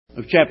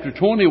of chapter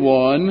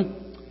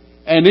 21,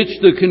 and it's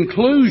the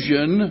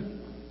conclusion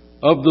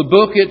of the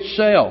book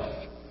itself.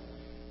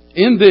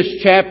 In this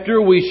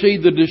chapter, we see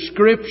the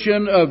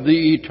description of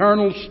the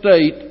eternal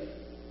state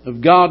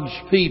of God's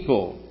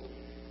people.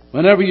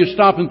 Whenever you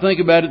stop and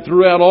think about it,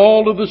 throughout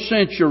all of the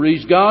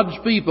centuries, God's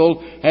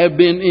people have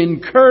been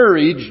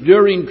encouraged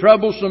during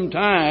troublesome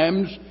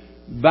times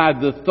by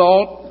the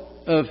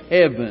thought of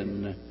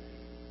heaven.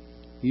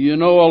 You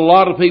know, a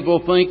lot of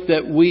people think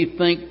that we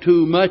think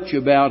too much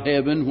about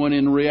heaven, when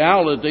in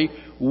reality,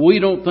 we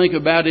don't think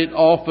about it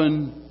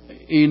often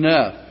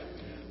enough.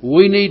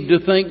 We need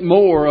to think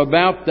more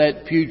about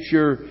that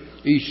future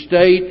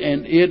estate,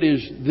 and it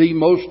is the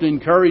most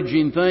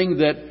encouraging thing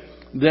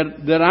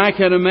that I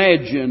can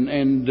imagine.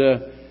 And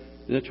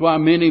that's why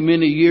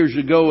many years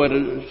ago, at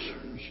a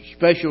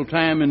special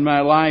time in my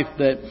life,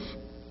 that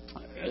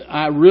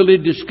I really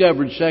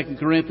discovered 2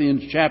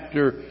 Corinthians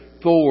chapter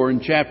 4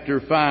 and chapter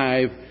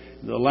 5,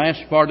 the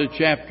last part of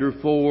chapter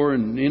 4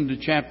 and into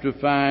chapter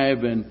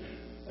 5, and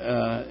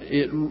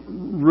it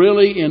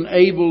really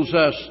enables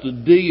us to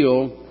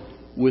deal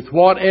with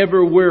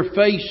whatever we're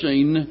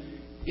facing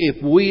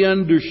if we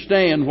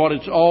understand what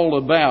it's all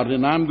about.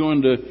 And I'm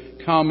going to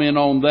comment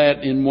on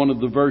that in one of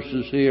the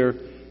verses here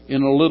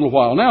in a little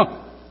while.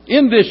 Now,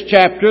 in this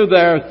chapter,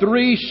 there are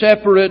 3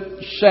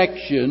 separate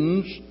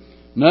sections,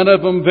 none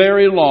of them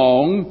very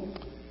long.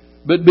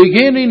 But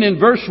beginning in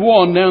verse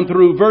 1 down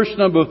through verse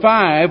number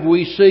 5,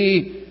 we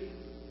see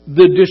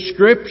the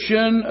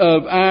description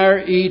of our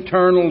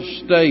eternal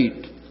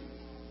state.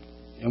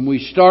 And we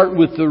start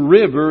with the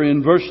river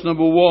in verse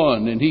number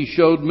 1. And he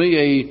showed me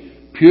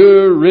a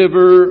pure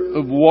river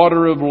of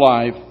water of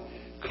life,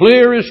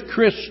 clear as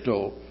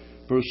crystal,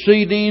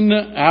 proceeding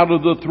out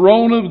of the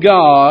throne of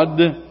God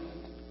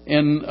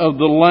and of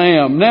the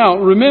Lamb. Now,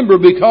 remember,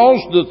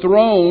 because the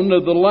throne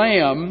of the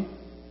Lamb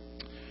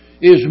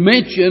is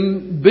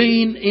mentioned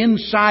being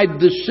inside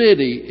the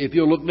city. If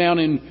you'll look down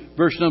in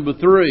verse number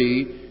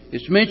 3,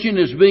 it's mentioned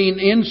as being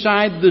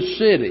inside the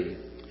city.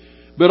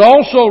 But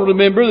also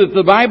remember that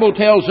the Bible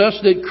tells us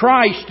that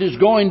Christ is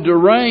going to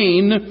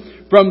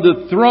reign from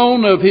the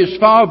throne of his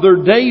father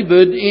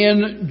David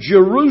in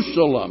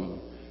Jerusalem.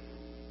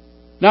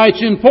 Now,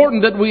 it's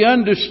important that we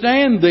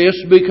understand this,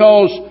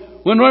 because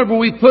whenever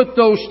we put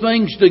those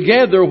things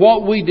together,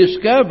 what we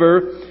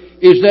discover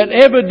is that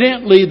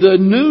evidently the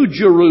New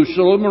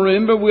Jerusalem,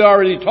 remember we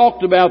already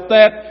talked about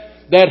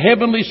that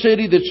heavenly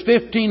city that's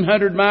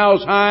 1,500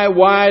 miles high,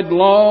 wide,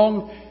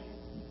 long,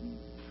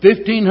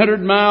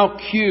 1,500 mile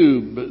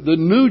cube, the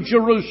New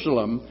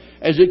Jerusalem,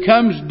 as it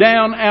comes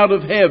down out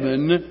of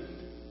heaven,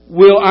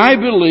 will, I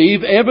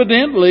believe,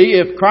 evidently,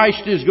 if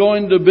Christ is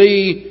going to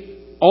be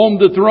on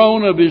the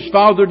throne of his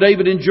father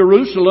David in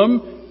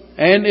Jerusalem,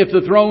 and if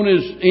the throne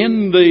is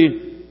in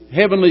the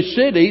heavenly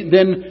city,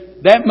 then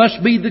that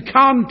must be the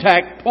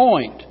contact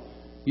point.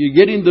 You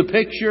getting the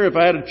picture? If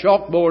I had a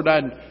chalkboard,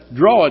 I'd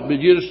draw it, but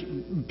you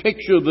just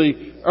picture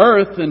the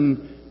earth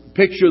and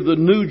picture the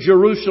New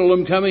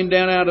Jerusalem coming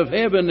down out of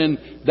heaven, and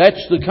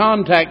that's the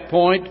contact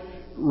point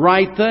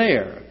right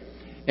there.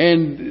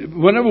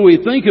 And whenever we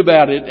think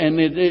about it, and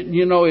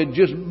it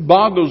just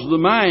boggles the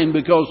mind,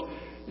 because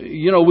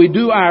we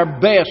do our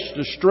best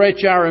to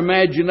stretch our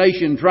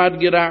imagination, try to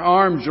get our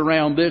arms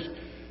around this.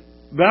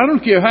 But I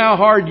don't care how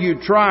hard you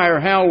try or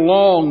how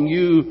long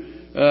you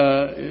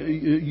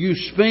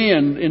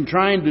spend in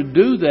trying to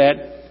do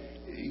that,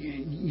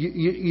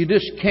 you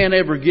just can't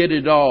ever get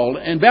it all.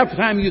 And about the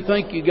time you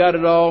think you got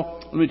it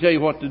all, let me tell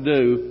you what to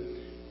do.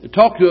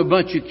 Talk to a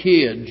bunch of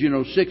kids,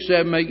 6,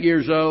 7, 8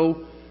 years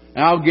old.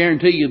 I'll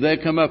guarantee you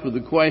they'll come up with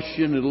a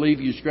question that'll leave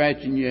you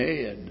scratching your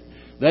head.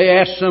 They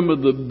ask some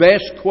of the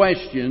best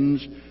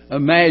questions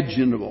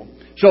imaginable.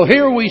 So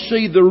here we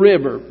see the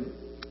river.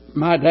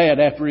 My dad,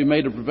 after he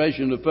made a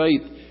profession of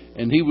faith,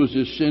 and he was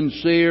as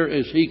sincere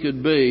as he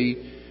could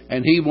be,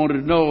 and he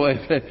wanted to know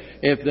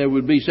if there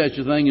would be such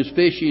a thing as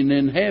fishing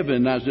in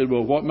heaven. I said,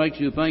 well, what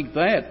makes you think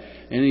that?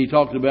 And he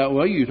talked about,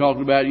 you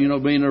talked about,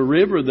 being a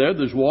river there.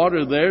 There's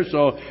water there,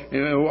 so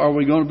are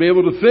we going to be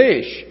able to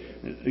fish?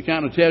 It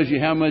kind of tells you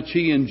how much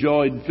he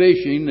enjoyed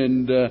fishing,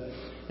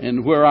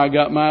 and where I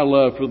got my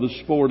love for the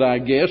sport, I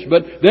guess.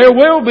 But there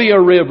will be a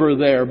river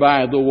there,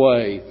 by the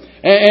way.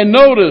 And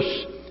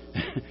notice,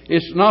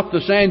 it's not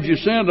the San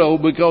Jacinto,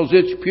 because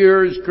it's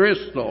pure as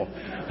crystal.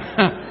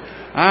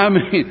 I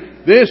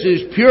mean, this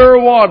is pure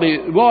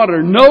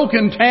water. No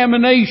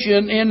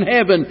contamination in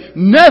heaven.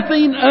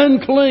 Nothing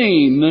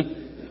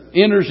unclean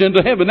enters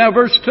into heaven. Now,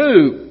 verse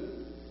 2.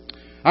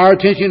 Our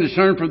attention is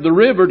turned from the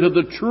river to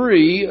the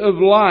tree of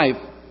life.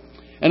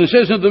 And it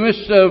says, in the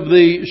midst of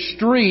the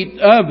street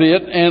of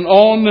it, and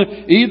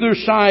on either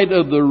side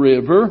of the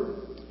river,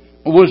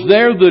 was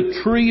there the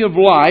tree of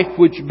life,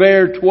 which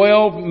bare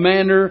 12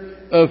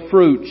 manner of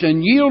fruits,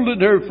 and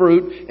yielded her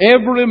fruit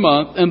every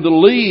month, and the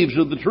leaves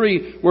of the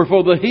tree were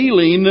for the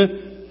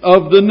healing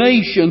of the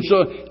nation.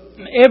 So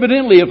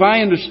evidently, if I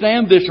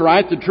understand this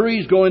right, the tree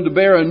is going to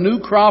bear a new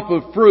crop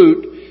of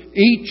fruit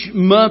each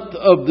month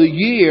of the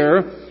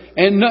year.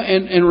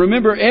 And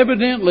remember,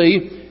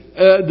 evidently,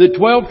 the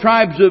 12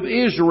 tribes of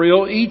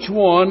Israel, each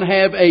one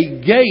have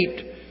a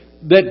gate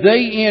that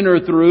they enter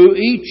through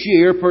each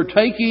year,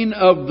 partaking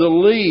of the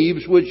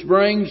leaves, which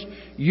brings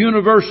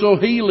universal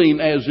healing,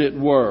 as it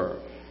were.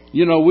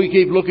 You know, we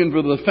keep looking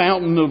for the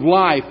fountain of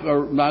life,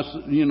 or,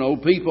 you know,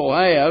 people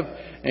have.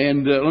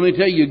 And let me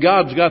tell you,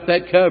 God's got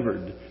that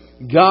covered.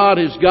 God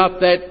has got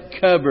that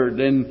covered.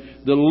 And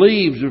the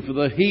leaves are for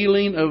the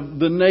healing of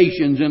the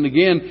nations. And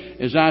again,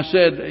 as I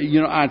said,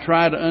 you know, I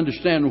try to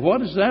understand,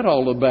 what is that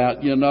all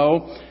about, you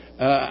know?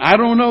 I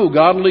don't know.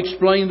 God will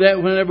explain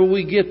that whenever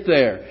we get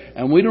there.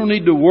 And we don't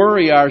need to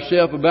worry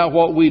ourselves about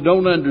what we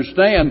don't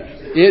understand.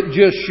 It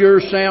just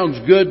sure sounds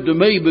good to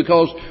me,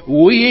 because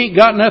we ain't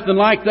got nothing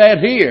like that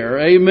here.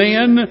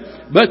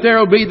 Amen? But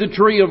there'll be the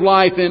tree of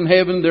life in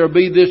heaven. There'll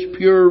be this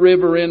pure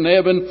river in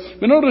heaven.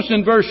 But notice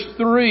in verse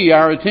 3,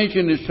 our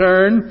attention is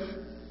turned.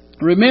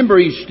 Remember,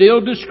 he's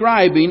still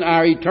describing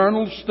our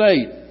eternal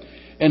state.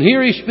 And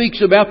here he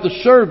speaks about the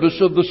service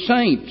of the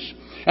saints.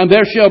 And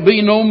there shall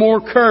be no more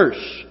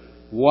curse.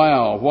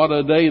 Wow, what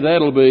a day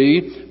that'll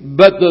be.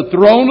 But the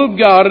throne of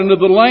God and of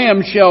the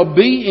Lamb shall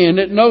be in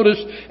it.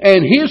 Notice,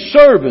 and His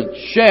servants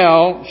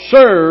shall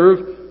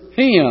serve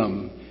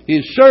Him.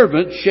 His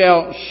servants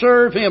shall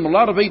serve Him. A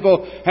lot of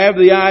people have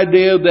the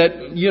idea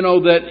that, you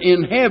know, that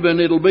in heaven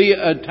it'll be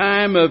a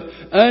time of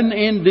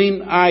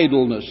unending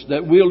idleness.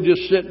 That we'll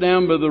just sit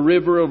down by the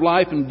river of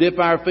life and dip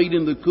our feet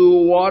in the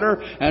cool water,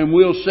 and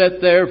we'll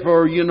sit there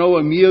for, you know,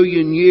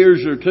 1,000,000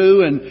 years or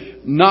two and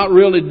not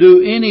really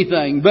do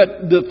anything.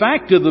 But the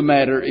fact of the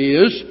matter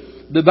is,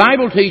 the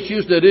Bible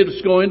teaches that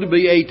it's going to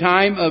be a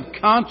time of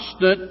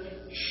constant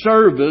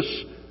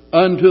service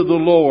unto the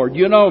Lord.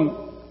 You know,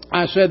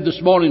 I said this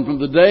morning, from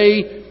the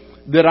day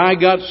that I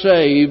got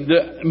saved,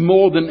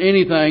 more than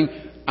anything,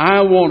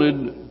 I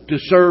wanted to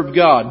serve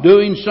God,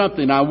 doing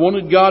something. I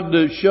wanted God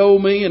to show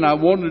me, and I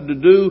wanted to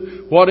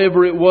do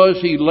whatever it was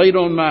He laid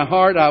on my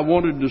heart. I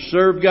wanted to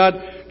serve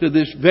God to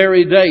this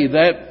very day.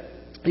 That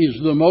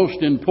is the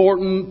most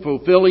important,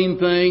 fulfilling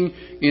thing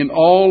in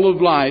all of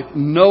life,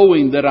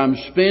 knowing that I'm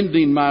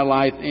spending my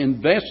life,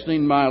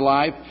 investing my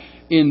life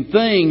in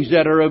things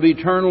that are of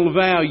eternal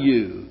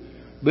value.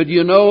 But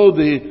you know,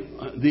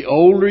 the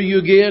older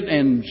you get,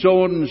 and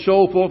so on and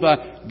so forth.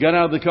 I got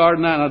out of the car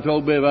tonight and I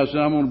told Bev, I said,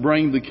 I'm going to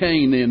bring the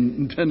cane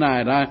in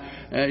tonight.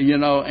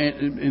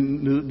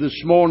 And this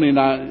morning,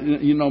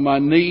 my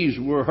knees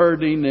were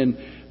hurting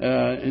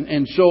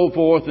and so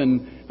forth.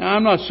 And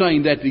I'm not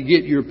saying that to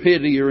get your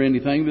pity or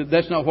anything, but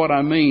that's not what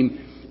I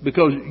mean,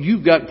 because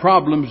you've got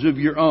problems of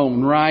your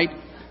own, right?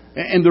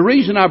 And the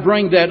reason I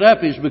bring that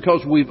up is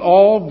because we've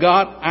all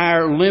got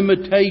our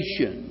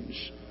limitations.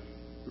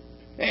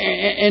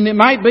 And it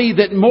might be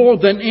that more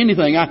than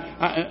anything,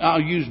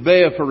 I'll use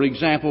Bev for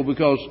example,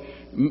 because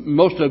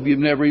most of you have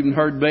never even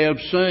heard Bev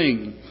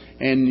sing.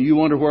 And you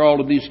wonder where all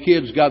of these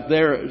kids got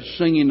their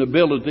singing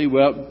ability.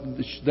 Well,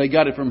 they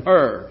got it from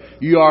her.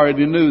 You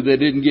already knew they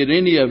didn't get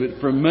any of it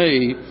from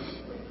me,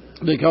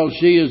 because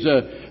she is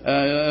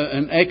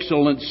an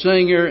excellent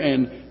singer,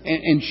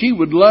 and she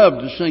would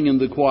love to sing in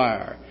the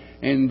choir.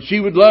 And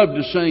she would love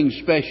to sing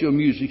special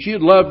music.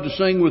 She'd love to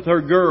sing with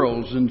her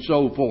girls and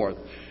so forth.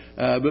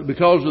 But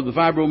because of the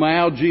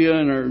fibromyalgia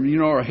and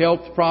her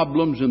health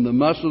problems, and the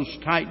muscles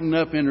tighten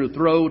up in her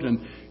throat,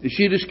 and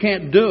she just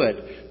can't do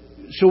it.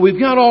 So we've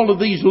got all of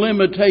these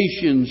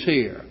limitations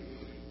here.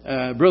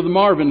 Brother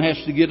Marvin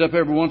has to get up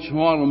every once in a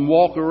while and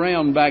walk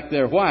around back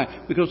there.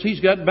 Why? Because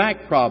he's got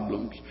back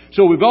problems.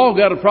 So we've all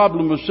got a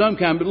problem of some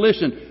kind. But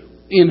listen,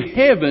 in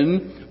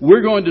heaven,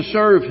 we're going to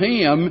serve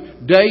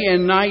Him day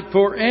and night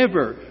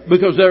forever,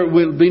 because there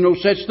will be no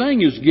such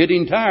thing as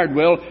getting tired.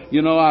 Well,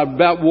 I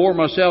about wore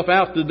myself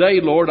out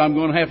today, Lord. I'm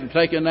going to have to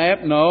take a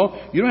nap.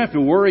 No, you don't have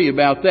to worry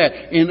about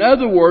that. In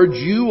other words,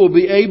 you will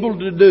be able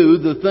to do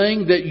the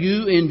thing that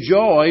you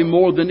enjoy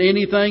more than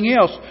anything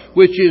else,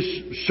 which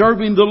is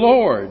serving the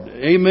Lord.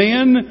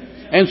 Amen?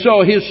 And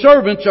so His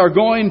servants are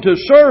going to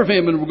serve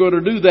Him, and we're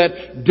going to do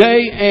that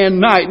day and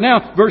night.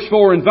 Now, verse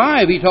 4 and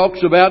 5, he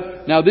talks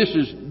about, now this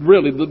is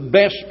really the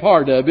best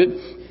part of it,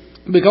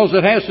 because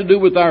it has to do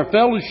with our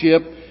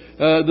fellowship,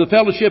 the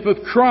fellowship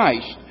of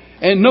Christ.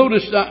 And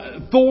notice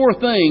 4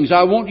 things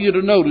I want you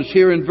to notice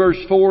here in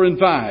verse 4 and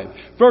 5.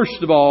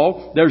 First of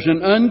all, there's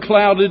an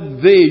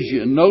unclouded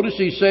vision. Notice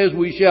he says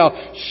we shall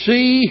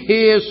see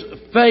His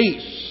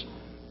face.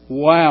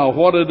 Wow,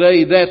 what a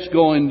day that's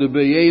going to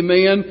be.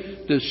 Amen.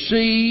 To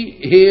see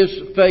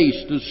His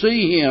face, to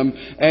see Him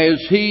as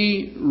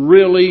He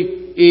really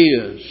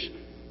is.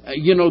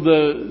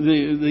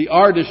 The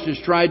artist has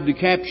tried to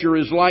capture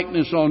His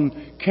likeness on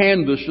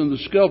canvas, and the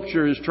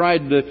sculptor has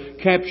tried to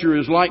capture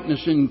His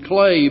likeness in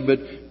clay. But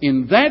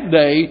in that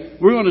day,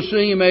 we're going to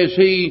see Him as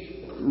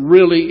He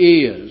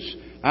really is.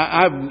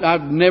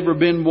 I've never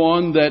been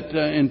one that,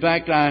 in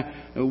fact,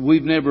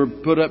 we've never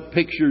put up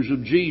pictures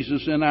of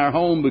Jesus in our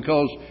home,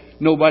 because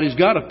nobody's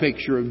got a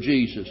picture of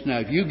Jesus. Now,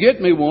 if you get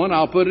me one,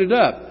 I'll put it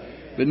up.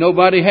 But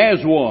nobody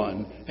has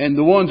one. And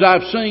the ones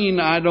I've seen,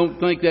 I don't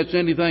think that's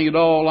anything at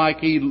all like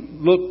He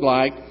looked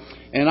like.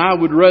 And I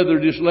would rather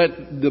just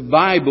let the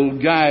Bible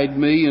guide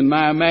me in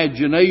my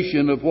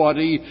imagination of what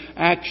He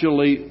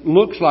actually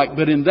looks like.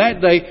 But in that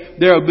day,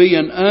 there will be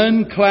an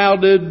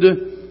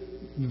unclouded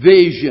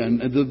vision.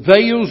 The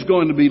veil's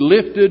going to be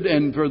lifted,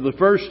 and for the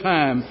first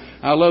time,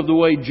 I love the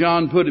way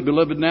John put it,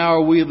 "Beloved, now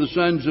are we the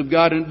sons of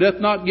God, and it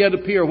doth not yet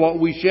appear what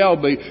we shall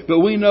be. But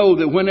we know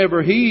that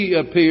whenever He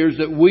appears,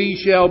 that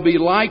we shall be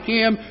like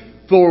Him,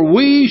 for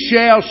we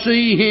shall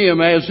see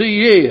Him as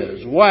He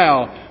is."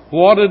 Wow.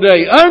 What a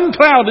day.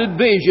 Unclouded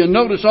vision.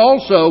 Notice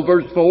also,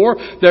 verse 4,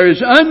 there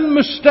is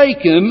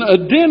unmistaken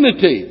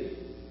identity.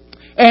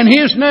 And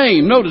His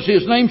name, notice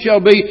His name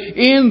shall be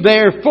in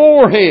their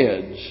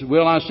foreheads.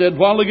 Well, I said a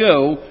while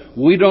ago,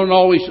 we don't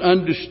always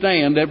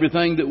understand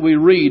everything that we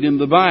read in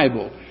the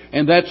Bible.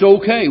 And that's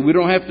okay. We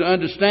don't have to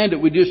understand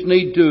it. We just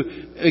need to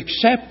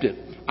accept it.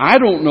 I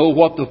don't know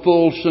what the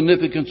full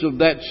significance of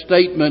that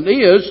statement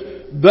is,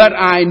 but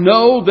I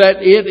know that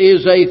it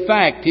is a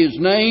fact. His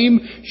name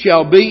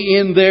shall be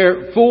in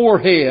their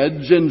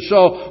foreheads. And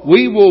so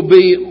we will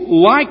be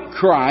like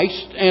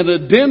Christ and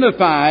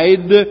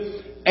identified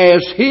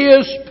as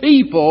His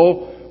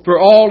people for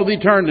all of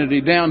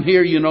eternity. Down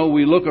here,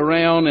 we look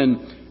around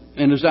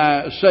and as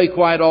I say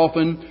quite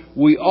often,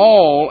 we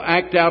all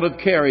act out of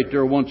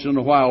character once in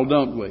a while,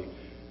 don't we?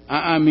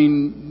 I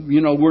mean,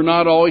 we're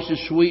not always as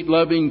sweet,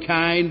 loving,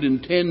 kind,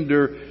 and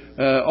tender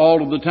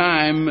all of the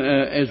time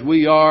as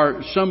we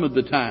are some of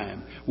the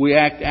time. We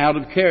act out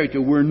of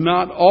character. We're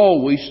not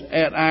always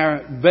at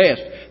our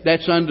best.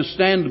 That's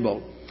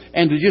understandable.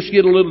 And to just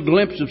get a little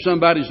glimpse of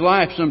somebody's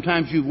life,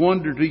 sometimes you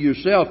wonder to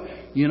yourself,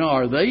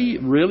 are they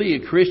really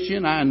a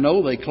Christian? I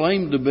know they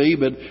claim to be,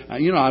 but,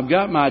 I've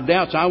got my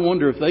doubts. I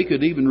wonder if they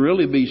could even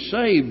really be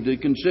saved,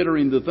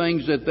 considering the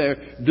things that they're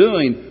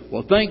doing.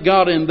 Well, thank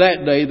God in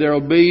that day there'll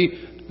be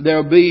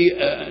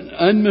an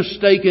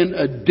unmistaken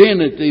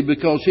identity,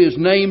 because His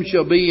name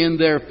shall be in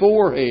their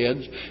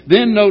foreheads.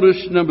 Then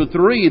notice number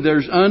 3,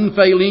 there's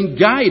unfailing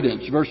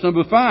guidance. Verse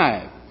number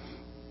 5.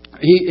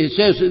 It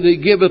says that He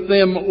giveth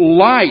them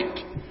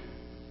light.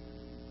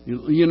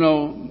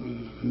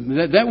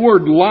 That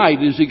word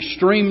light is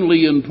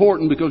extremely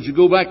important, because you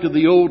go back to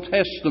the Old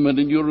Testament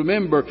and you'll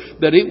remember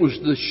that it was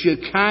the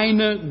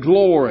Shekinah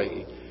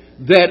glory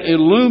that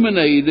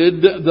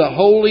illuminated the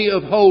Holy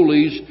of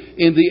Holies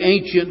in the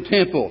ancient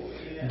temple.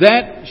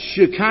 That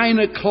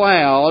Shekinah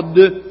cloud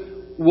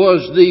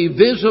was the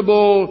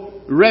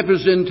visible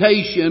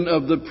representation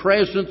of the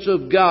presence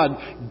of God.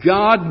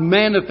 God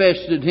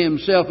manifested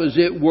Himself, as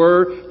it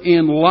were,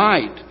 in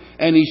light.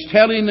 And He's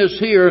telling us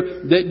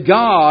here that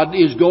God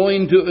is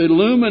going to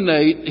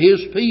illuminate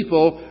His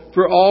people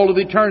for all of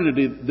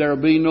eternity. There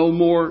will be no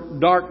more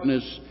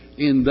darkness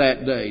in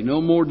that day.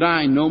 No more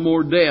dying, no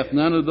more death,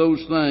 none of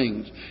those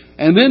things.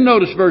 And then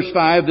notice verse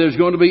 5, there's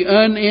going to be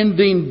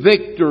unending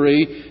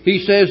victory.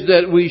 He says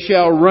that we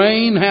shall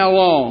reign how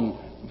long?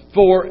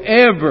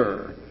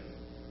 Forever.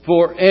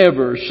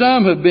 Forever.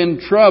 Some have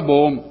been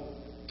troubled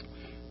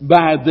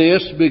by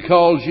this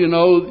because,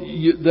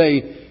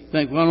 they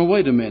think, well,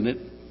 wait a minute.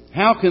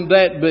 How can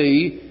that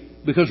be?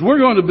 Because we're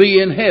going to be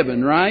in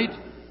heaven, right?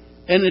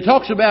 And it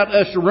talks about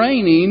us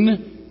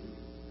reigning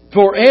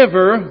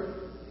forever.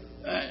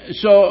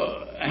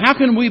 So how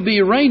can we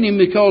be reigning?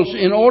 Because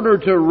in order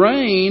to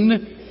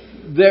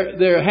reign,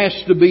 there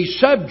has to be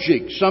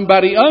subjects,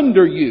 somebody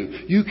under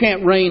you. You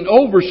can't reign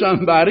over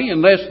somebody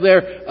unless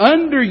they're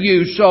under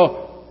you.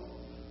 So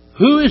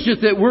who is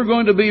it that we're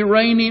going to be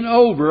reigning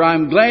over?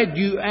 I'm glad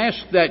you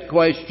asked that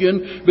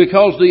question,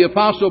 because the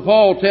Apostle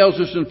Paul tells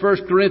us in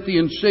 1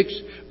 Corinthians 6,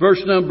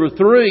 verse number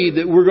 3,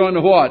 that we're going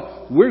to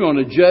what? We're going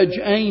to judge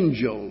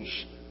angels.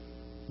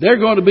 They're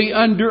going to be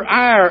under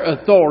our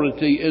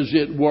authority, as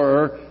it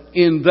were,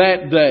 in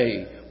that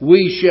day.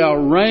 We shall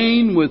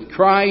reign with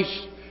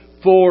Christ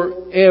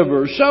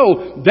forever.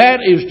 So that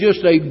is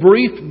just a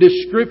brief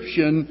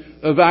description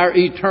of our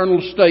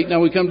eternal state.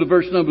 Now we come to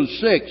verse number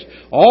 6,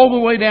 all the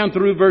way down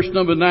through verse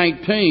number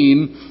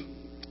 19,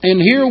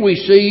 and here we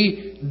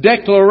see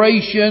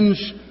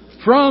declarations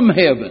from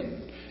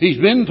heaven. He's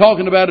been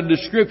talking about a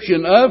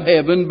description of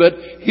heaven, but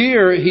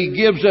here he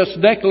gives us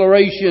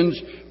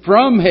declarations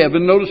from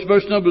heaven. Notice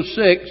verse number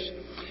 6,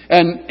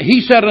 and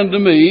He said unto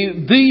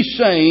me, These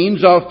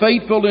sayings are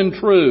faithful and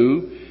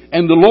true,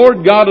 and the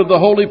Lord God of the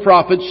holy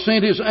prophets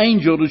sent His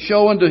angel to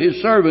show unto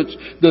His servants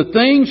the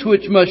things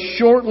which must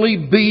shortly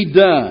be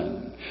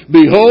done.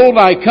 Behold,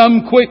 I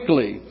come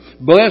quickly.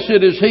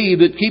 Blessed is he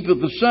that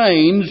keepeth the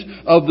sayings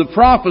of the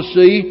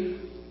prophecy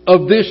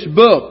of this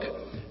book.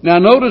 Now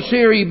notice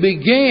here He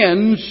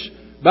begins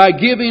by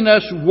giving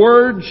us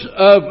words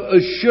of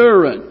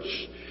assurance.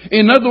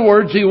 In other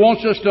words, He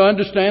wants us to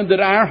understand that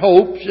our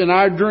hopes and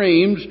our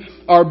dreams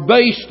are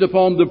based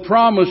upon the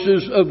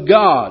promises of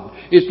God.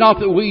 It's not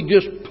that we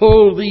just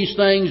pull these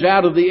things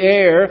out of the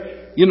air,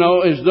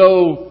 as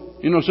though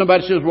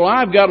somebody says, well,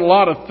 I've got a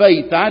lot of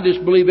faith. I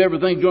just believe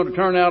everything's going to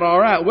turn out all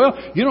right. Well,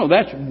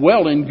 that's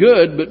well and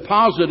good, but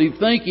positive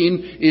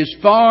thinking is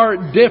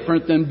far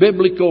different than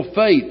biblical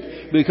faith.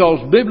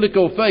 Because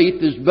biblical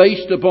faith is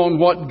based upon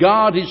what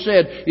God has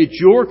said. It's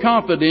your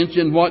confidence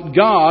in what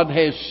God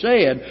has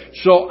said.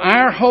 So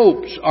our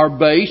hopes are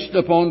based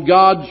upon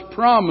God's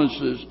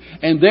promises.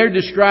 And they're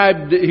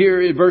described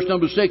here in verse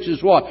number 6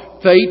 as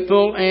what?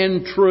 Faithful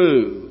and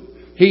true.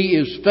 He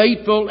is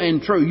faithful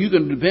and true. You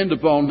can depend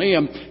upon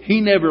Him. He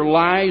never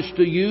lies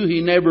to you. He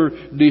never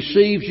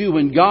deceives you.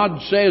 When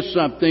God says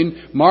something,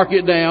 mark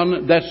it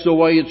down. That's the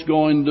way it's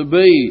going to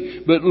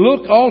be. But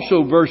look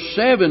also verse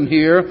 7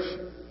 here.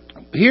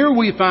 Here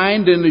we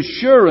find an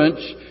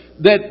assurance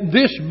that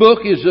this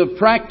book is of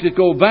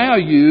practical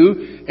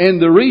value.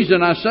 And the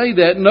reason I say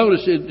that,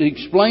 notice it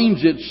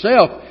explains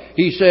itself.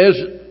 He says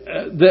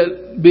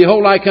that,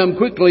 behold, I come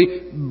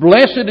quickly.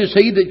 Blessed is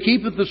he that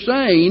keepeth the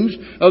sayings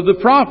of the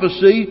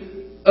prophecy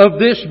of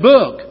this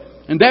book.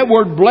 And that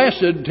word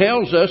blessed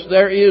tells us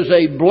there is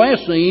a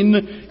blessing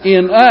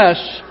in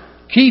us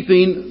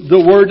keeping the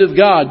Word of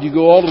God. You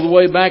go all the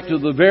way back to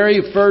the very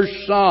first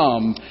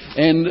Psalm,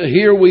 and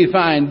here we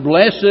find,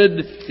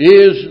 blessed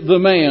is the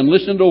man.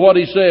 Listen to what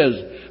he says.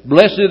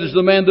 Blessed is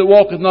the man that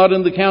walketh not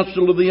in the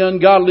counsel of the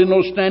ungodly,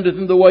 nor standeth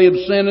in the way of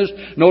sinners,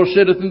 nor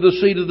sitteth in the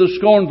seat of the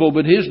scornful.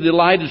 But his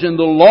delight is in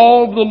the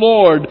law of the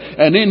Lord,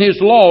 and in his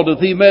law doth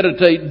he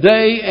meditate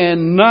day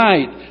and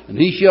night. And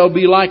he shall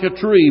be like a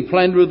tree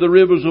planted with the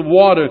rivers of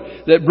water,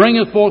 that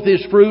bringeth forth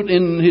his fruit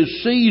in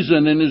his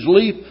season, and his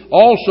leaf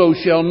also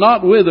shall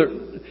not wither.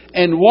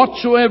 And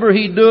whatsoever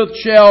he doeth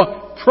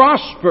shall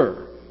prosper.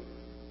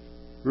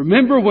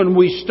 Remember when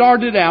we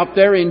started out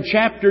there in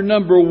chapter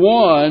number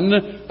 1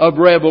 of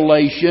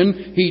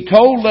Revelation, he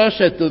told us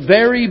at the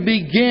very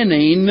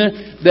beginning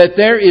that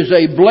there is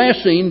a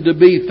blessing to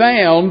be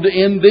found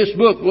in this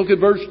book. Look at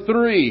verse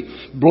 3.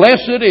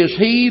 Blessed is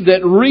he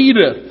that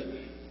readeth,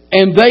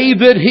 and they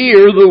that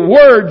hear the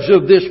words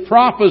of this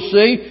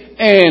prophecy,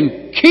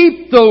 and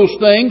keep those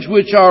things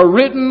which are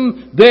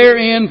written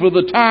therein, for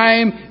the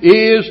time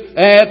is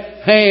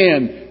at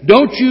hand.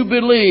 Don't you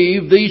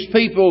believe these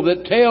people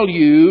that tell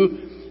you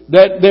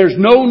that there's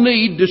no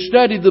need to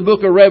study the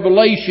book of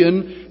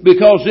Revelation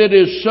because it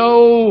is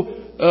so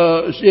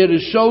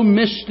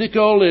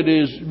mystical, it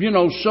is,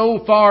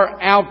 so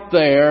far out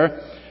there,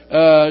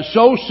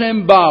 so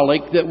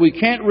symbolic that we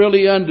can't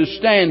really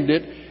understand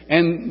it,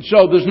 and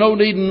so there's no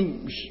need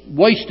in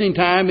wasting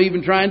time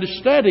even trying to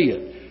study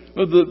it.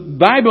 The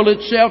Bible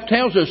itself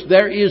tells us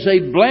there is a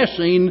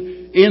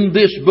blessing in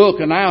this book,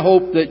 and I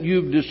hope that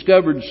you've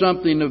discovered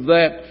something of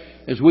that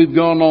as we've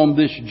gone on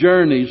this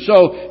journey.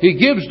 So he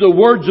gives the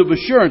words of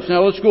assurance.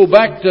 Now let's go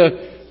back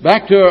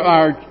to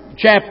our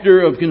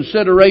chapter of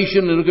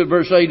consideration and look at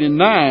verse 8 and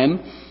 9.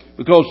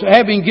 Because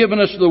having given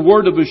us the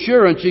word of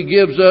assurance, he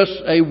gives us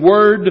a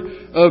word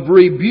of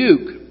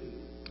rebuke.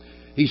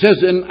 He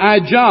says, And I,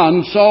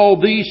 John, saw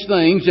these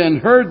things and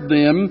heard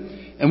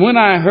them. And when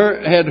I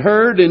had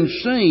heard and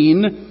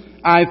seen,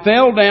 I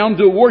fell down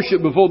to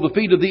worship before the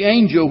feet of the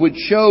angel which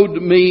showed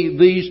me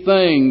these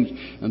things.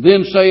 And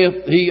then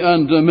saith he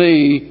unto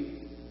me,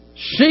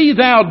 See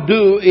thou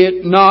do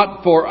it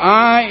not, for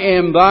I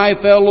am thy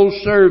fellow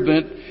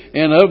servant,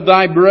 and of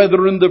thy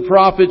brethren the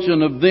prophets,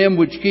 and of them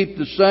which keep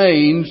the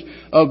sayings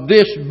of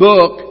this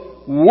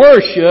book.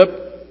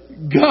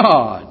 Worship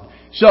God.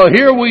 So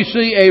here we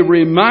see a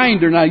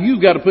reminder. Now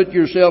you've got to put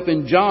yourself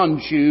in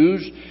John's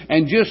shoes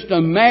and just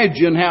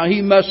imagine how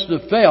he must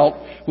have felt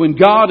when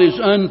God is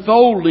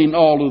unfolding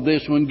all of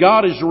this, when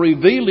God is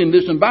revealing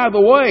this. And by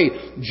the way,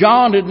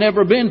 John had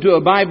never been to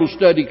a Bible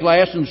study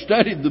class and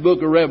studied the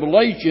book of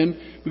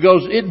Revelation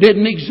because it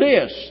didn't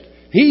exist.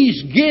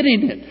 He's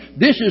getting it.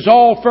 This is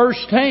all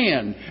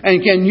firsthand.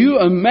 And can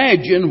you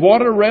imagine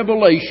what a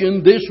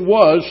revelation this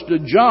was to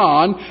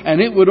John?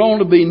 And it would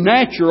only be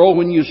natural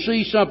when you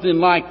see something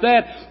like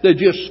that to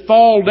just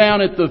fall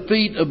down at the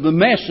feet of the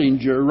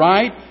messenger,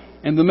 right?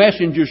 And the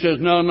messenger says,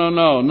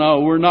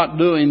 No, we're not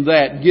doing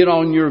that. Get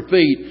on your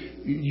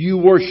feet. You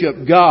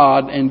worship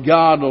God and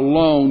God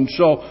alone.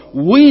 So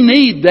we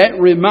need that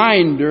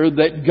reminder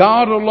that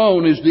God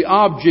alone is the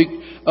object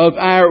of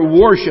our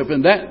worship.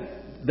 And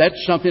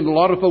that's something a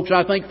lot of folks,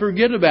 I think,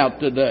 forget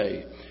about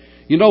today.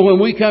 When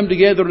we come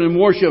together in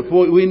worship,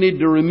 we need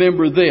to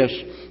remember this.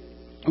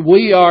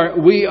 We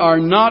are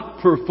not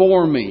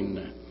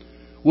performing.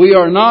 We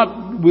are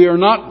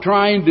not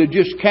trying to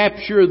just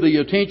capture the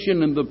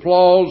attention and the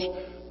applause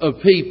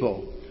of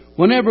people.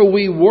 Whenever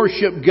we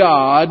worship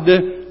God,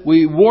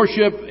 we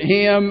worship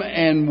Him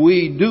and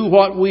we do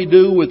what we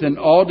do with an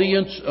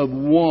audience of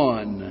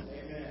one.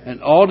 An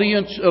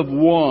audience of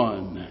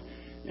one.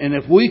 And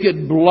if we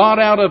could blot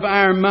out of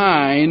our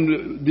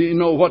mind,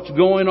 what's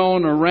going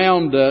on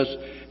around us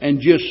and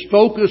just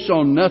focus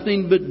on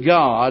nothing but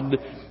God,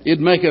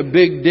 it'd make a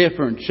big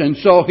difference. And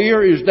so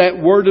here is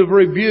that word of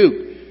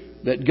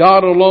rebuke, that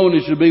God alone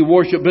is to be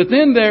worshipped. But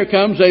then there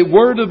comes a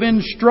word of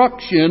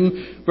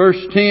instruction,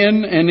 verse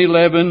 10 and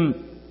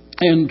 11.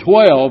 and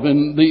 12.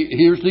 And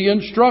here's the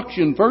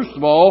instruction. First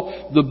of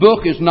all, the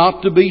book is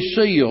not to be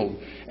sealed.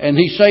 And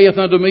He saith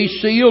unto me,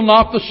 seal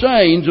not the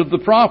sayings of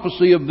the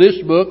prophecy of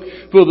this book,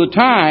 for the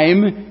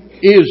time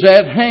is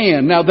at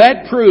hand. Now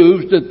that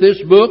proves that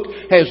this book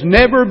has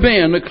never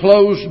been a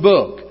closed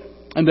book.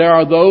 And there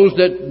are those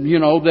that,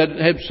 that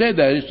have said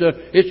that.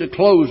 It's a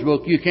closed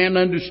book. You can't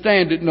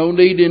understand it. No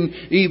need in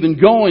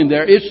even going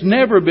there. It's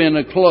never been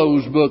a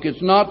closed book.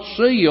 It's not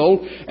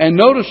sealed. And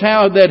notice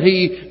how that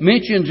he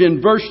mentions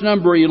in verse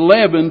number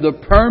 11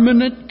 the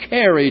permanent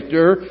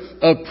character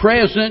of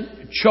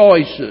present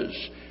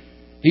choices.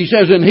 He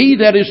says, and he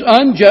that is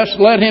unjust,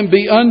 let him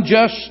be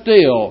unjust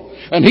still.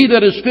 And he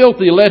that is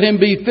filthy, let him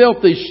be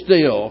filthy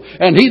still.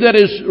 And he that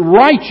is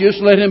righteous,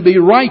 let him be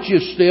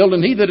righteous still.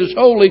 And he that is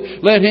holy,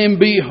 let him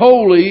be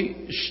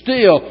holy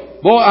still.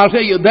 Boy, I'll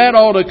tell you, that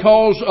ought to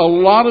cause a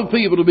lot of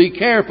people to be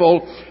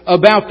careful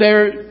about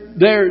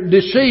their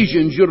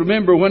decisions. You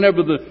remember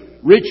whenever the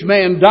rich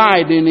man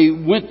died and he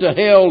went to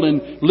hell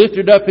and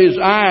lifted up his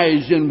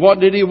eyes, and what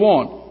did he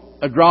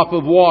want? A drop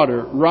of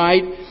water,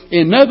 right?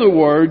 In other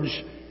words,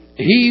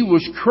 he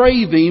was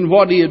craving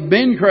what he had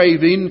been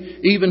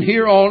craving even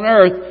here on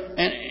earth.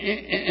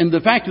 And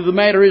the fact of the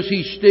matter is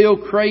he's still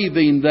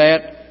craving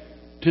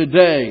that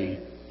today.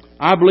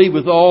 I believe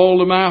with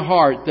all of my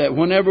heart that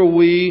whenever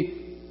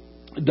we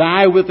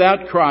die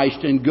without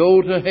Christ and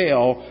go to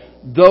hell,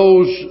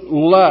 those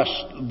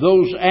lusts,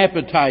 those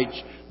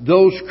appetites,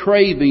 those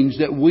cravings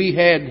that we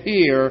had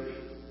here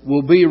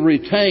will be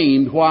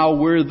retained while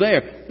we're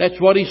there.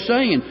 That's what he's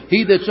saying.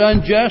 He that's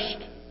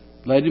unjust,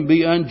 let him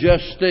be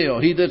unjust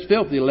still. He that's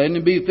filthy, let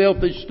him be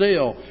filthy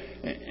still.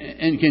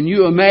 And can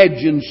you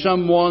imagine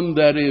someone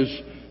that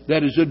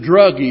is a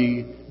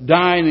druggie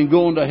dying and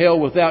going to hell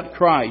without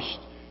Christ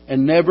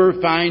and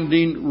never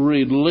finding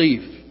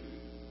relief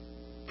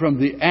from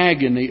the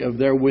agony of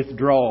their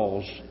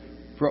withdrawals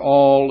for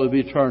all of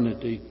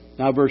eternity?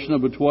 Now verse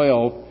number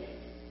 12,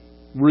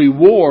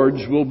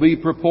 rewards will be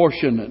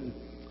proportionate.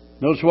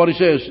 Notice what he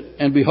says,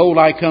 and behold,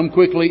 I come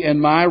quickly, and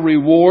my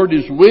reward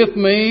is with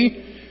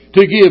me,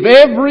 to give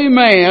every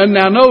man,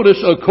 now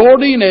notice,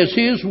 according as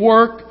his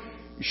work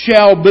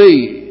shall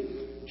be.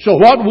 So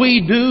what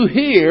we do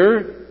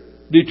here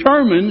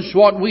determines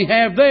what we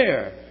have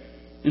there.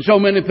 And so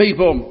many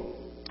people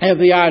have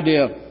the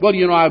idea, well,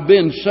 I've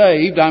been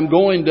saved, I'm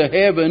going to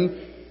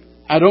heaven,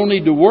 I don't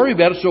need to worry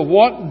about it, so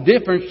what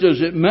difference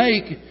does it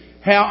make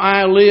how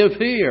I live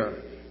here?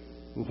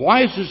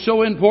 Why is it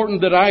so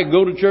important that I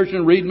go to church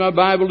and read my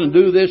Bible and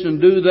do this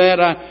and do that?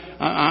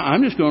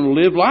 I'm just going to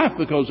live life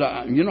because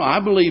I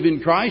believe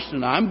in Christ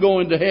and I'm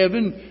going to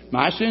heaven.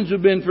 My sins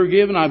have been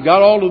forgiven. I've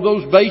got all of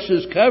those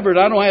bases covered.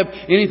 I don't have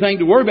anything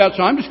to worry about.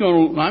 So I'm just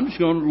going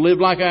to live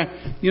like I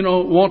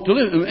want to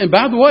live. And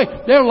by the way,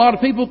 there are a lot of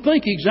people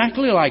think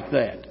exactly like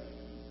that.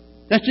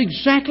 That's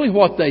exactly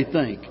what they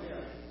think.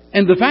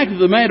 And the fact of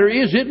the matter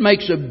is, it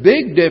makes a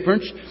big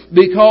difference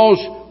because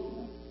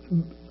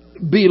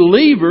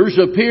believers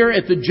appear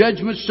at the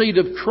judgment seat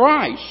of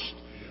Christ.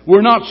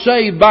 We're not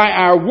saved by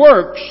our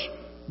works,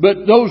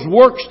 but those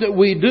works that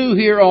we do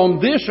here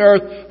on this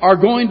earth are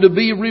going to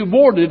be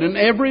rewarded, and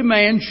every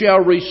man shall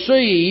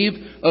receive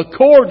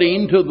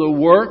according to the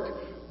work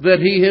that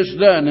he has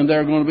done. And there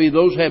are going to be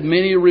those who have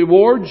many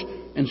rewards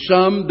and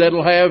some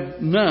that'll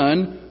have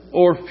none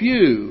or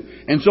few.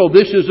 And so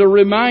this is a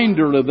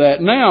reminder of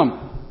that.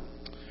 Now,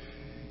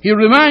 he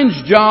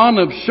reminds John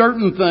of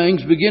certain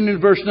things, beginning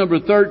in verse number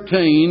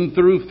 13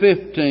 through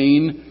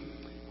 15.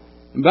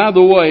 And by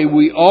the way,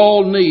 we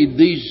all need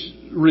these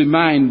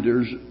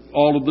reminders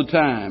all of the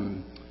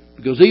time.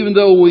 Because even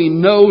though we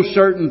know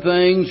certain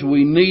things,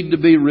 we need to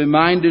be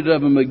reminded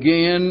of them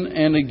again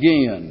and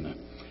again.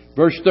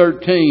 Verse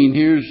 13,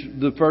 here's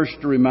the first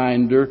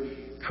reminder.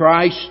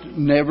 Christ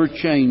never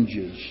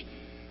changes.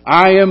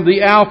 I am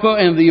the Alpha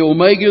and the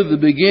Omega, the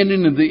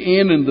beginning and the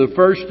end, and the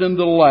first and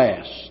the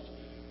last.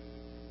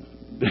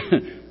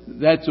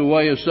 That's a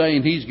way of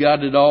saying He's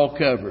got it all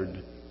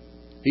covered.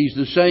 He's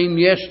the same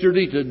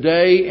yesterday,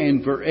 today,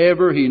 and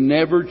forever. He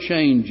never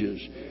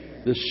changes.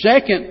 The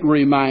second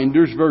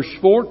reminder is verse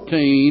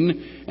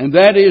 14, and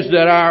that is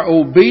that our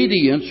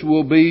obedience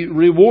will be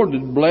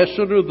rewarded. Blessed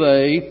are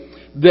they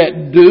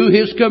that do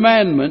His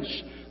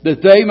commandments,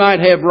 that they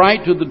might have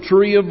right to the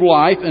tree of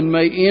life and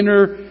may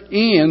enter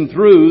in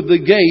through the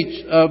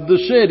gates of the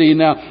city.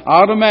 Now,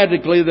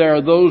 automatically there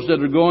are those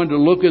that are going to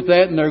look at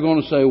that and they're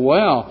going to say,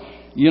 well,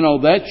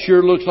 that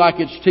sure looks like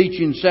it's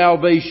teaching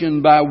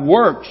salvation by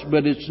works,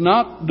 but it's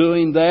not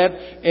doing that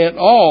at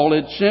all.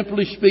 It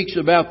simply speaks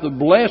about the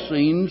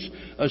blessings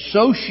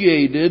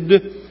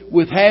associated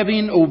with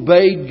having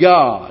obeyed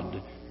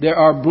God. There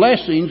are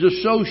blessings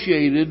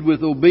associated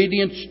with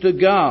obedience to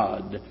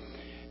God.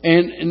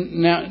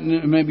 And now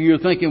maybe you're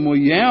thinking, well,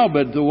 yeah,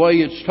 but the way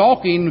it's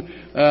talking,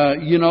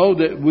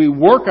 that we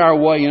work our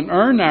way and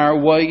earn our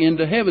way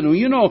into heaven.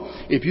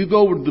 Well, if you go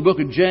over to the book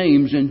of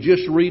James and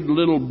just read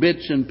little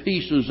bits and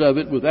pieces of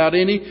it without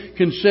any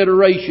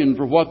consideration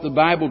for what the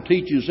Bible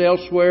teaches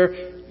elsewhere,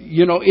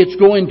 it's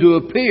going to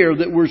appear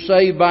that we're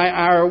saved by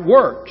our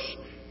works.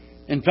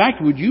 In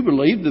fact, would you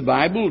believe the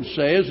Bible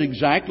says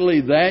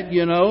exactly that,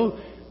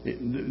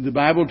 The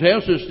Bible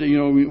tells us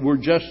that, we're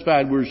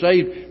justified, we're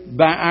saved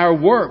by our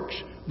works.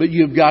 But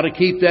you've got to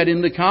keep that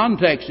in the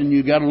context, and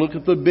you've got to look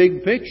at the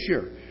big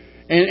picture.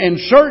 And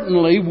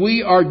certainly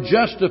we are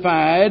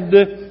justified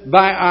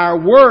by our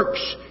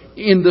works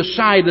in the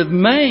sight of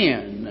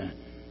man.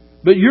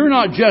 But you're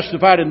not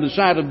justified in the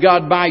sight of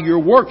God by your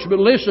works. But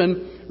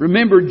listen,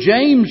 remember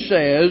James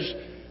says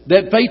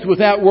that faith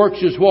without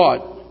works is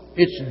what?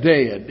 It's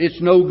dead.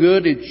 It's no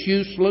good. It's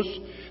useless.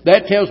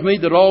 That tells me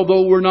that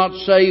although we're not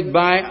saved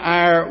by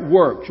our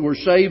works, we're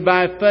saved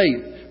by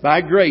faith,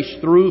 by grace,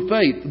 through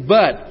faith.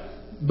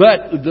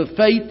 But the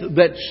faith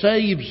that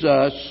saves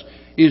us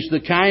is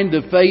the kind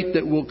of faith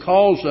that will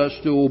cause us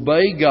to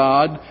obey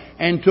God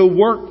and to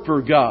work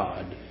for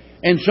God.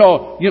 And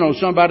so,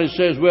 somebody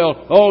says,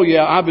 well, oh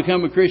yeah, I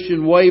become a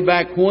Christian way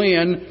back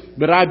when,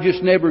 but I've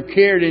just never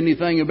cared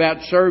anything about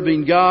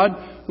serving God.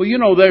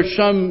 Well, there's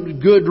some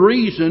good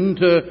reason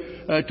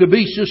to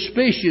be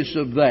suspicious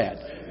of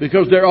that,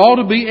 because there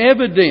ought to be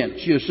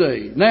evidence, you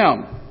see.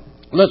 Now,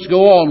 let's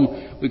go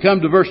on. We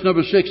come to verse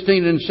number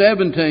 16 and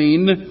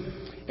 17.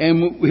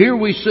 And here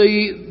we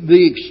see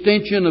the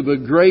extension of a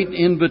great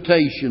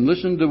invitation.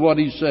 Listen to what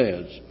he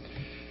says.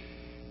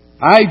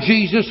 I,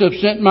 Jesus, have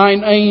sent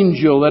mine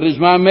angel, that is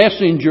my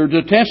messenger,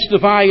 to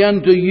testify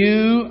unto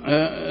you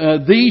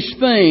these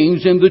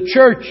things in the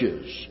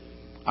churches.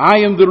 I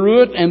am the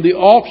root and the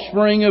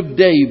offspring of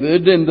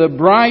David, and the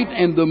bright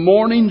and the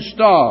morning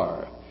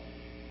star.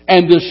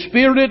 And the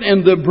Spirit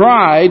and the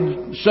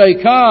bride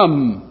say,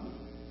 Come.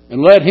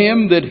 And let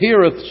him that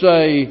heareth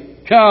say,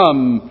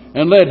 Come.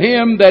 And let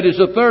him that is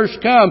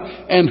athirst come.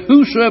 And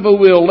whosoever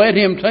will, let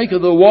him take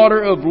of the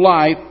water of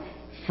life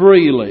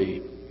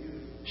freely.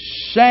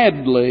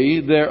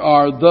 Sadly, there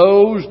are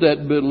those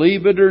that,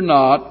 believe it or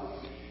not,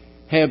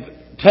 have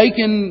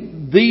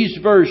taken these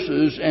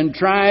verses and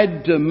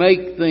tried to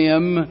make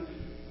them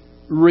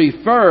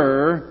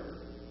refer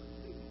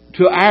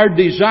to our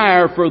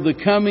desire for the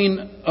coming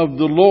of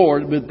the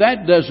Lord, but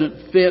that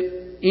doesn't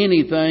fit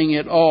anything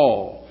at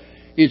all.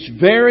 It's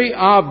very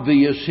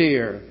obvious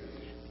here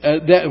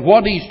that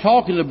what he's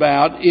talking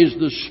about is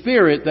the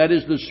Spirit, that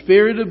is the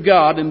Spirit of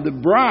God, and the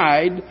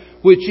bride,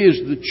 which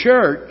is the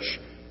church.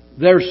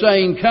 They're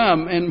saying,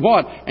 Come and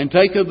what? And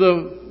take of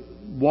the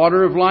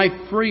water of life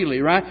freely,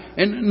 right?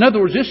 And in other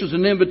words, this is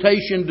an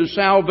invitation to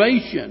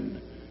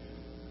salvation.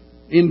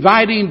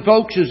 Inviting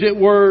folks, as it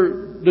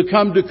were, to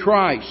come to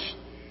Christ.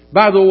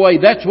 By the way,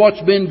 that's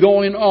what's been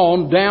going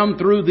on down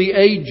through the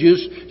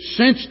ages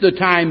since the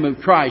time of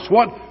Christ.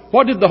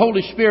 What did the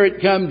Holy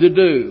Spirit come to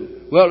do?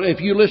 Well,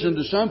 if you listen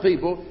to some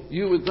people,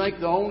 you would think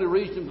the only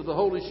reason for the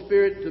Holy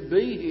Spirit to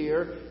be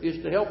here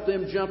is to help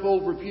them jump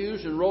over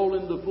pews and roll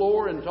in the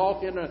floor and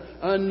talk in an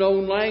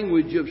unknown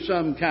language of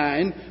some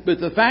kind. But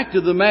the fact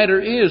of the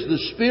matter is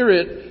the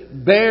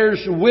Spirit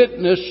bears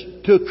witness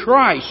to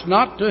Christ,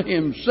 not to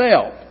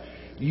Himself.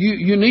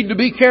 You need to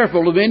be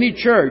careful of any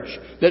church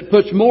that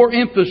puts more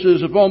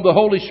emphasis upon the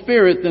Holy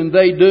Spirit than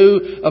they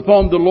do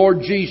upon the Lord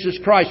Jesus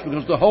Christ,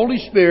 because the Holy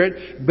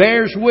Spirit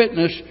bears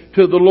witness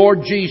to the Lord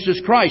Jesus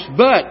Christ.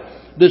 But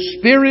the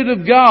Spirit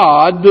of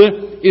God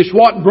is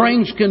what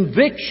brings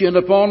conviction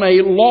upon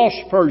a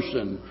lost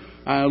person.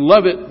 I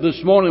love it this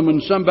morning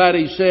when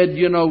somebody said,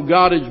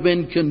 God has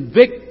been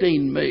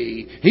convicting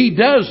me. He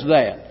does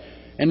that.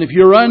 And if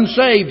you're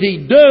unsaved,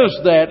 He does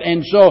that.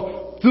 And so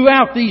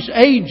throughout these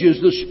ages,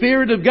 the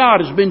Spirit of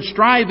God has been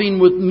striving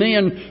with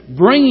men,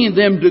 bringing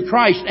them to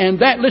Christ. And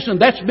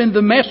that's been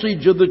the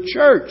message of the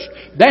church.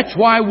 That's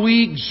why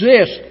we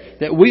exist,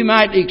 that we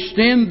might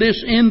extend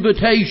this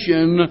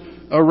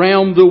invitation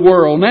around the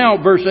world.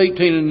 Now, verse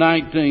 18 and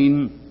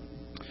 19,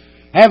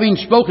 having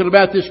spoken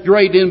about this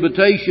great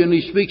invitation,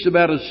 he speaks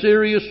about a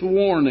serious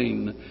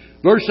warning.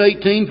 Verse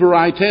 18, For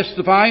I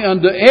testify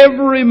unto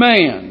every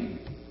man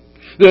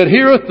that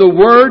heareth the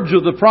words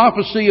of the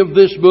prophecy of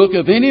this book,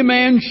 if any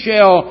man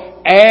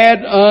shall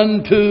add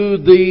unto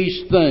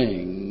these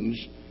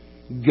things,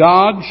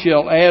 God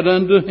shall add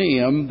unto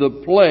him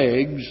the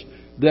plagues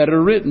that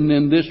are written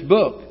in this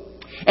book.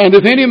 And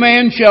if any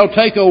man shall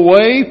take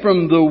away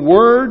from the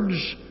words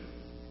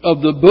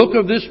of the book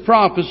of this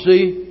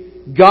prophecy,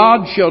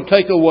 God shall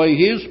take away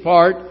his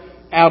part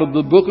out of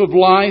the book of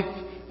life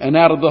and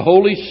out of the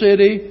holy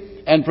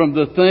city and from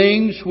the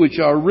things which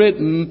are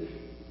written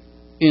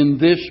in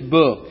this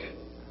book.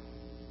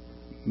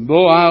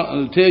 Boy,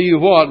 I'll tell you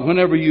what,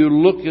 whenever you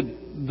look at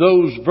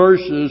those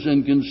verses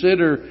and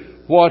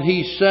consider what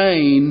he's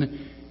saying,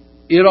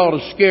 it ought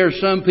to scare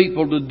some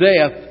people to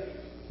death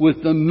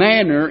with the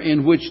manner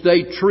in which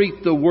they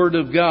treat the Word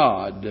of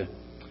God.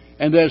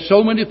 And there's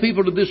so many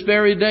people to this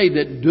very day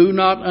that do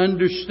not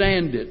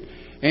understand it.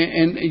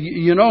 And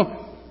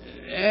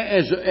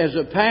as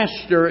a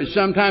pastor,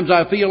 sometimes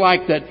I feel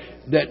like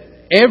that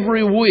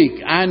every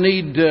week I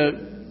need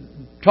to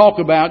talk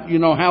about,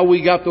 how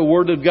we got the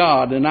Word of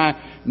God. And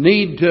I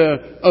need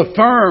to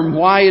affirm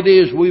why it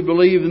is we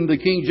believe in the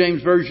King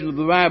James Version of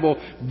the Bible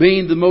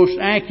being the most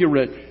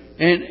accurate.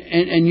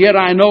 And yet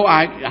I know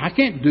I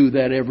can't do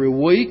that every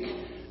week.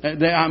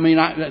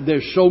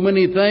 There's so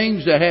many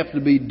things that have to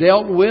be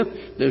dealt with.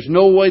 There's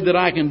no way that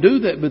I can do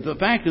that. But the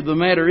fact of the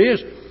matter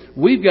is,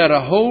 we've got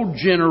a whole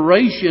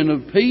generation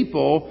of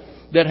people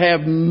that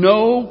have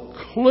no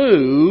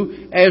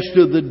clue as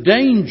to the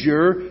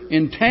danger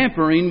in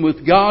tampering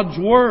with God's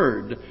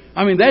Word.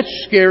 I mean, that's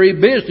scary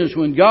business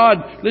when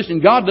God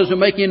doesn't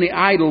make any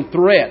idle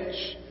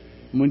threats.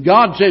 When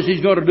God says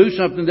He's going to do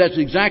something, that's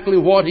exactly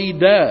what He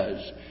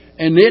does.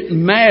 And it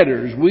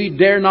matters. We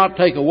dare not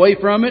take away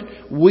from it.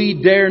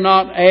 We dare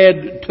not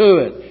add to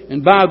it.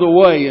 And by the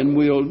way, and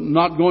we're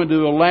not going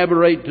to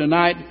elaborate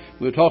tonight,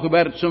 we'll talk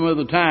about it some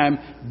other time,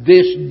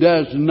 this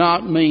does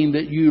not mean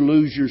that you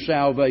lose your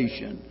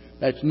salvation.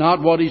 That's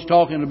not what He's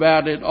talking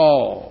about at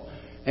all.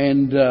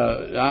 And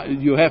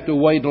you'll have to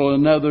wait till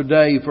another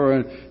day for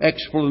an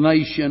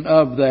explanation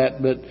of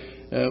that. But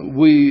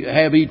we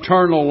have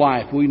eternal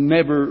life. We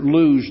never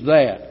lose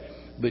that.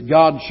 But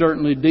God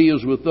certainly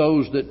deals with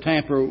those that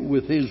tamper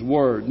with His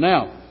Word.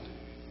 Now,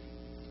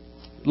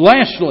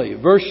 lastly,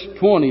 verse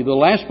 20, the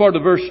last part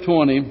of verse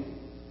 20.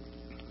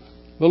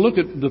 Well, look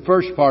at the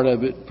first part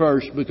of it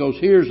first, because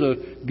here's a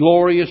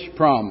glorious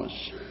promise.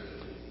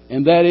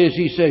 And that is,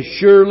 He says,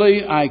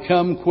 surely I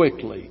come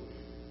quickly.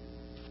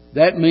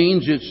 That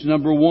means it's,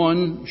 number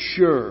one,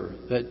 sure,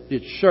 that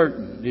it's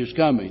certain He's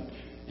coming.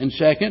 And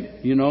second,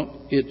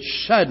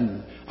 it's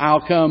sudden.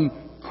 I'll come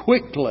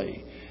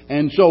quickly.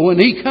 And so when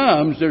He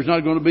comes, there's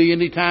not going to be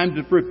any time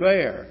to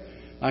prepare.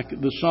 Like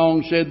the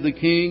song said, the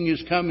King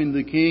is coming,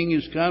 the King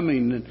is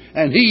coming.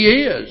 And He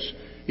is.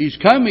 He's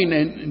coming,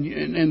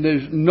 and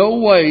there's no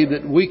way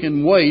that we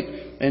can wait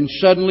and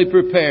suddenly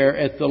prepare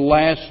at the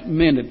last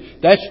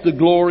minute. That's the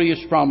glorious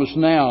promise.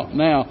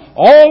 Now,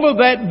 all of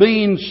that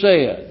being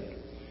said,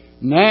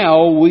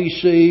 now we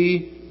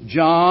see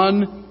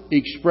John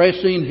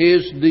expressing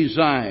his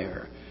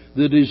desire.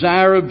 The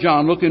desire of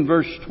John. Look in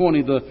verse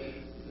 20, the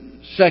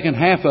second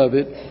half of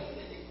it.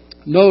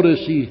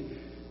 Notice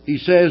he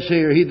says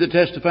here, he that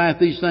testifieth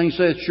these things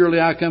saith, surely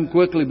I come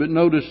quickly. But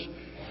notice,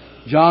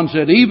 John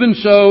said, even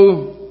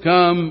so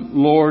come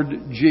Lord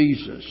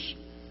Jesus.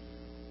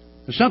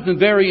 There's something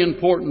very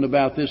important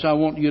about this I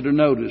want you to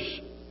notice.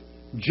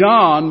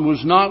 John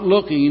was not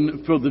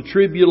looking for the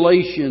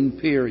tribulation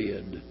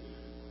period.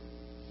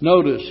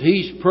 Notice,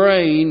 he's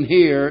praying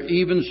here,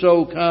 even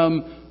so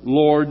come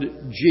Lord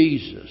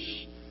Jesus.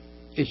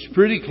 It's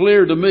pretty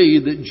clear to me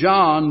that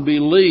John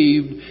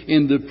believed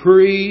in the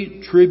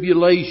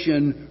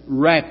pre-tribulation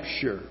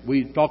rapture.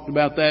 We talked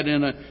about that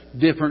in a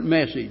different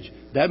message.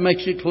 That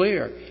makes it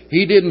clear.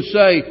 He didn't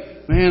say,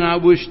 man, I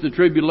wish the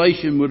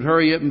tribulation would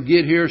hurry up and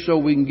get here so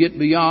we can get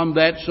beyond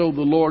that so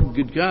the Lord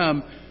could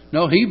come.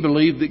 No, he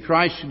believed that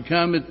Christ should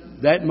come at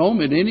that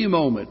moment, any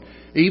moment.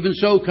 Even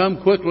so,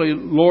 come quickly,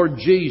 Lord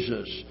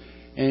Jesus.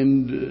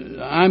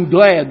 And I'm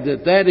glad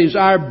that that is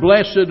our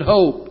blessed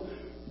hope,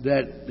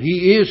 that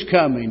He is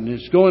coming.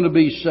 It's going to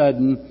be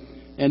sudden.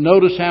 And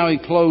notice how he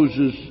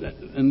closes,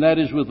 and that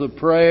is with a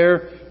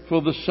prayer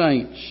for the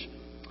saints.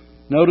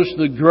 Notice,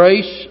 the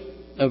grace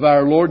of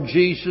our Lord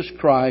Jesus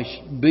Christ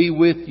be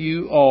with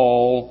you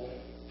all.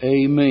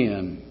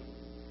 Amen.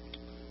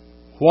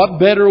 What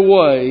better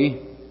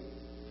way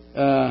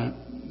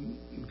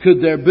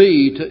could there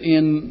be to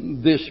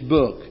end this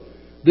book?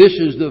 This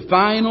is the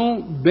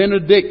final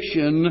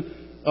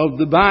benediction of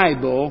the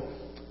Bible,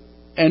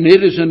 and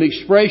it is an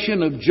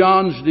expression of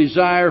John's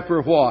desire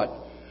for what?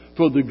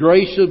 For the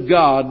grace of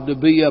God to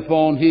be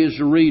upon his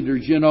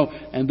readers,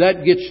 and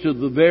that gets to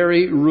the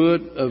very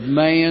root of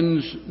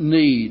man's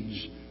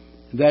needs.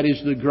 That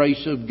is the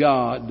grace of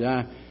God.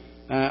 I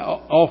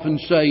often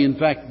say, in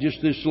fact,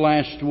 just this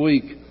last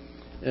week,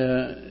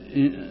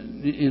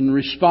 in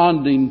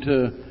responding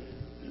to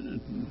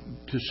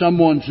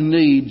someone's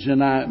needs,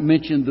 and I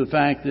mentioned the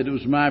fact that it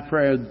was my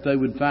prayer that they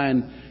would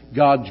find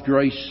God's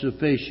grace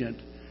sufficient.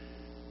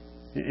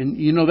 And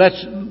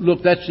that's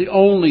the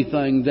only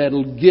thing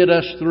that'll get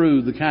us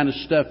through the kind of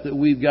stuff that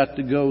we've got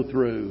to go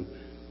through.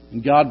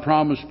 And God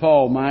promised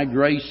Paul, my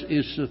grace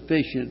is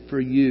sufficient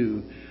for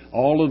you.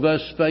 All of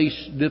us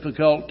face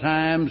difficult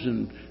times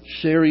and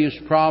serious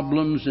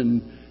problems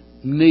and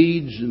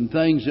needs and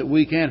things that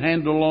we can't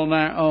handle on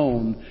our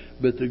own.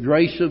 But the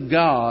grace of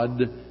God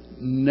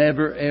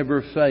never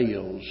ever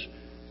fails.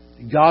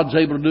 God's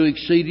able to do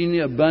exceedingly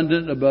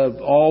abundant above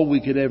all we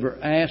could ever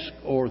ask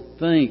or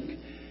think.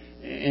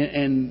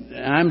 And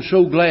I'm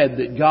so glad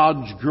that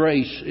God's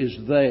grace is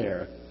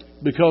there.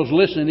 Because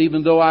listen,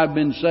 even though I've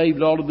been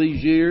saved all of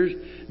these years,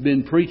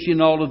 been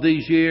preaching all of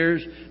these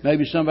years,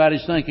 maybe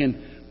somebody's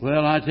thinking,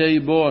 well, I tell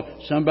you, boy,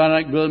 somebody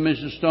like Brother and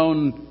Mrs.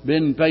 Stone,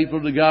 been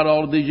faithful to God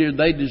all of these years,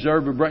 they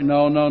deserve a break.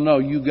 No,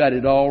 you got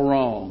it all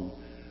wrong.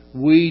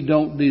 We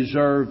don't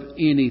deserve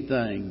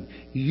anything.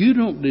 You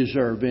don't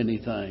deserve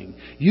anything.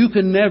 You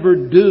can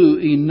never do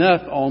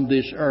enough on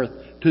this earth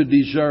to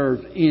deserve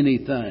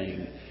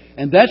anything.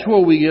 And that's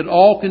where we get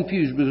all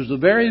confused, because the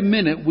very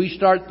minute we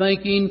start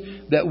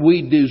thinking that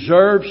we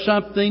deserve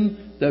something,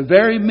 the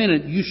very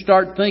minute you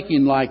start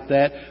thinking like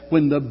that,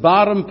 when the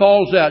bottom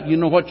falls out, you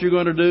know what you're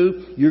going to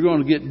do? You're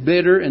going to get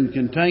bitter and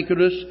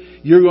cantankerous.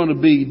 You're going to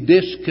be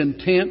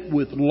discontent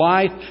with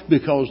life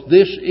because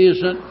this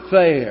isn't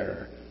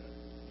fair.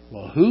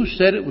 Well, who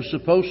said it was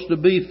supposed to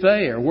be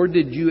fair? Where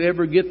did you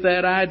ever get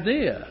that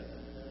idea?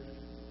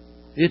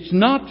 It's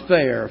not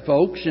fair,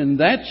 folks. In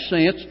that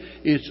sense,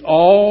 it's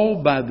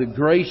all by the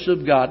grace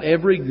of God.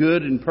 Every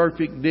good and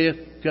perfect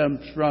gift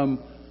comes from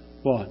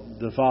what?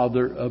 The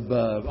Father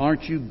above.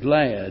 Aren't you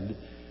glad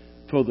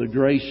for the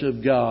grace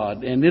of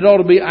God? And it ought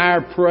to be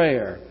our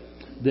prayer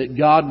that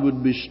God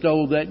would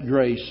bestow that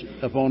grace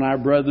upon our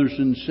brothers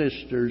and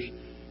sisters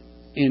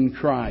in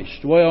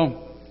Christ.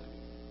 Well,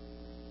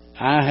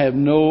 I have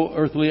no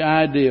earthly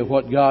idea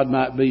what God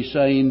might be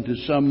saying to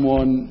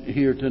someone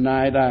here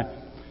tonight.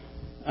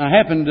 I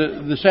happened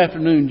to, this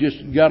afternoon,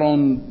 just got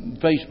on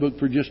Facebook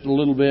for just a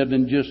little bit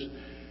and just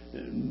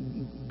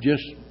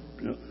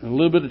a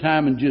little bit of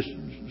time and just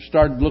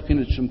started looking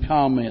at some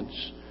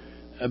comments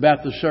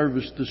about the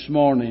service this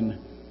morning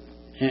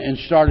and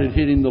started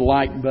hitting the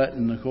like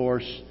button, of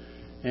course.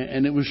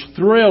 And it was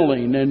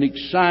thrilling and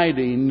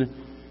exciting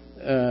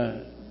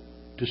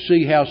to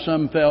see how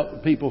some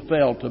people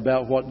felt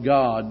about what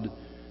God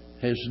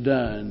has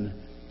done.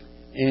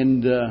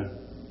 And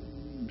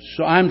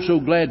so I'm so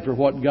glad for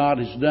what God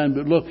has done.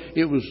 But look,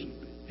 it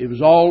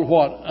was all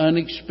what?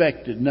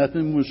 Unexpected.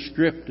 Nothing was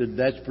scripted,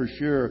 that's for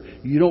sure.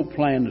 You don't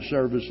plan a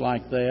service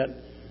like that.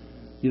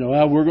 You know,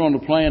 well, we're going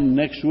to plan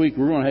next week,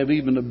 we're going to have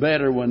even a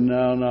better one.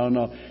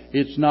 No.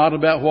 It's not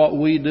about what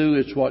we do,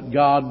 it's what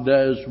God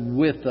does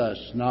with us,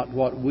 not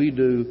what we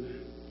do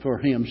for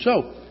Him.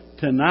 So,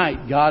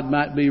 tonight, God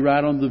might be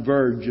right on the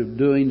verge of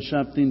doing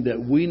something that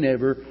we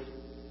never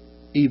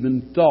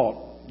even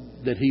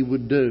thought that He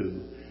would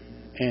do.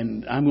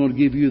 And I'm going to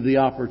give you the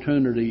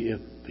opportunity, if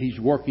He's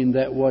working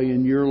that way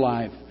in your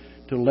life,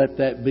 to let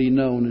that be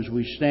known as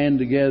we stand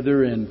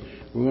together, and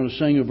we're going to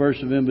sing a verse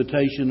of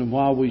invitation. And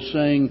while we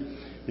sing,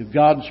 if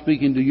God's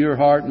speaking to your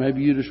heart,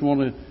 maybe you just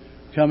want to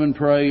come and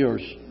pray, or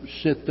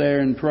sit there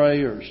and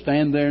pray, or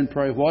stand there and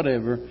pray,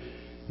 whatever.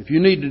 If you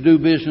need to do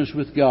business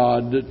with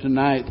God,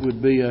 tonight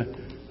would be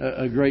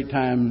a great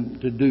time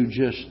to do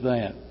just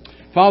that.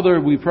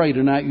 Father, we pray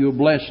tonight You'll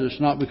bless us,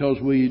 not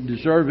because we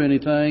deserve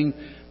anything,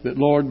 but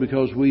Lord,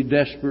 because we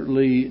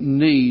desperately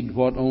need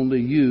what only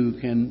You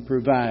can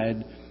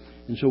provide.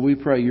 And so we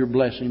pray Your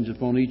blessings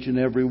upon each and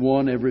every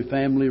one, every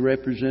family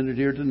represented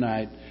here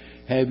tonight.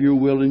 Have Your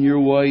will and Your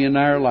way in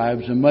our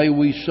lives. And may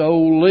we so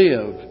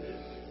live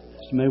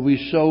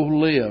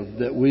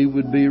that we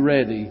would be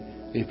ready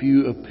if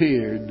You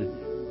appeared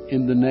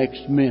in the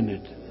next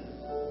minute.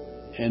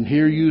 And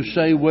hear You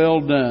say, well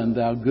done,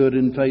 thou good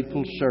and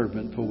faithful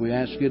servant. For we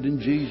ask it in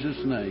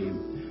Jesus'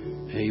 name.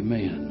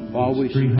 Amen. While we